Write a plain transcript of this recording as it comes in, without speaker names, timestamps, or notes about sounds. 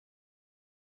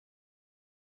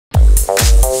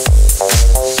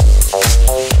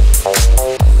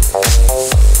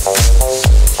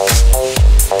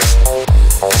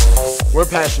We're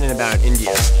passionate about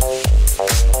India.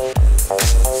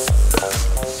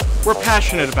 We're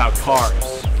passionate about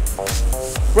cars.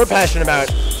 We're passionate about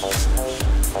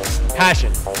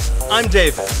passion. I'm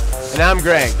David. And I'm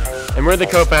Greg. And we're the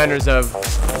co-founders of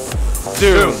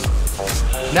Zoom.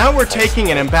 Now we're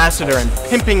taking an Ambassador and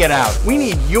pimping it out. We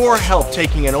need your help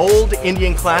taking an old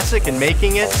Indian classic and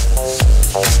making it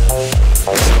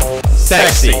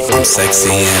sexy. I'm sexy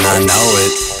and I know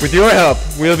it. With your help,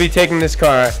 we'll be taking this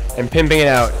car and pimping it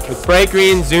out with bright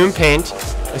green Zoom paint,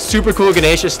 a super cool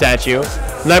Ganesha statue,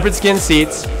 leopard skin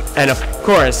seats, and of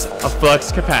course, a flux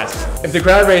capacitor. If the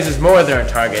crowd raises more than our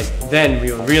target, then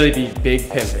we will really be big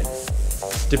pimping.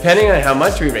 Depending on how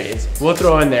much we raise, we'll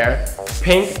throw in there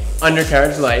pink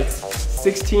undercarriage lights,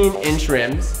 16-inch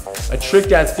rims, a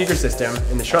tricked out speaker system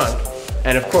in the trunk,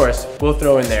 and of course, we'll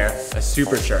throw in there a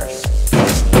supercharger.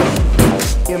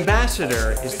 The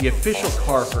Ambassador is the official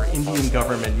car for Indian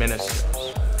government ministers.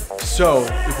 So,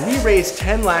 if we raise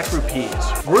 10 lakh rupees,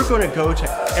 we're going to go to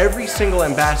every single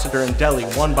ambassador in Delhi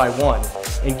one by one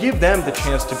and give them the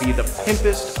chance to be the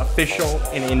pimpest official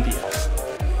in India.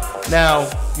 Now,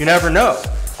 you never know.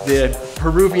 The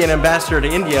Peruvian ambassador to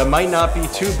India might not be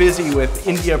too busy with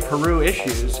India-Peru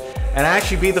issues and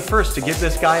actually be the first to give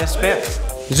this guy a spin.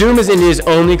 Zoom is India's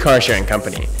only car sharing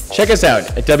company. Check us out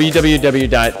at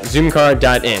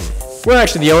www.zoomcar.in. We're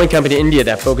actually the only company in India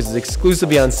that focuses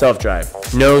exclusively on self-drive,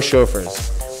 no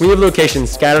chauffeurs. We have locations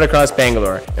scattered across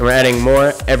Bangalore, and we're adding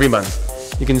more every month.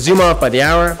 You can zoom off by the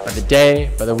hour, by the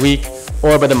day, by the week,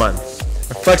 or by the month.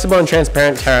 Our flexible and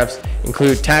transparent tariffs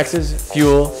include taxes,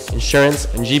 fuel, insurance,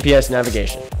 and GPS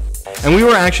navigation. And we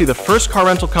were actually the first car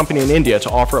rental company in India to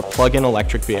offer a plug-in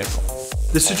electric vehicle.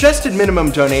 The suggested minimum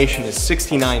donation is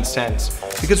 69 cents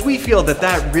because we feel that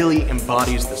that really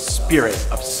embodies the spirit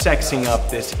of sexing up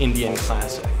this Indian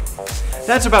classic.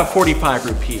 That's about 45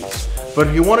 rupees, but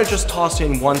if you want to just toss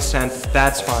in 1 cent,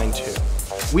 that's fine too.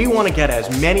 We want to get as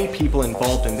many people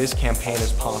involved in this campaign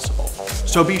as possible,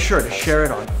 so be sure to share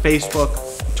it on Facebook,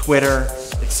 Twitter,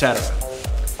 etc.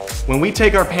 When we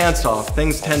take our pants off,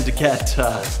 things tend to get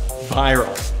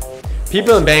viral.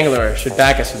 People in Bangalore should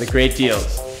back us for the great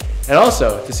deals. And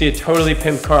also, to see a totally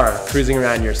pimped car cruising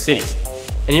around your city.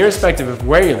 And irrespective of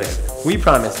where you live, we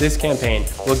promise this campaign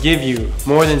will give you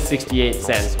more than 68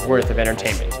 cents worth of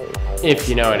entertainment, if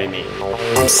you know what I mean.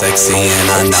 I'm sexy and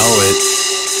I know it.